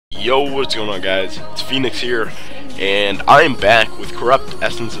Yo, what's going on, guys? It's Phoenix here, and I am back with Corrupt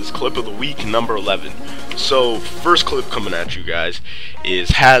Essence's clip of the week, number 11. So, first clip coming at you guys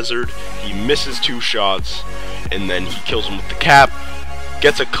is Hazard. He misses 2 shots, and then he kills him with the cap,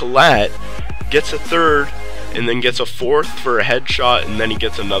 gets a collat, gets a third, and then gets a fourth for a headshot, and then he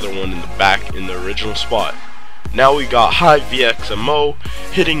gets another one in the back in the original spot. Now we got High VXMO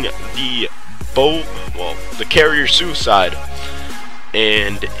hitting the the carrier suicide,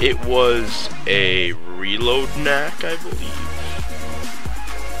 and it was a reload knack, I believe.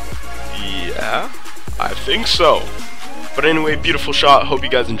 Yeah, I think so. But anyway, beautiful shot. Hope you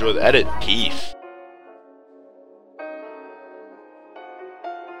guys enjoy the edit. Peace.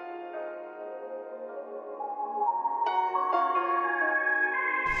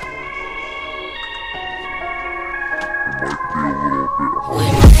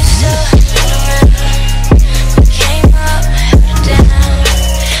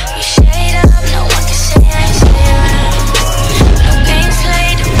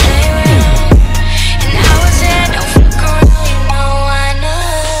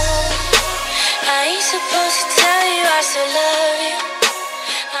 Supposed to tell you I still love you.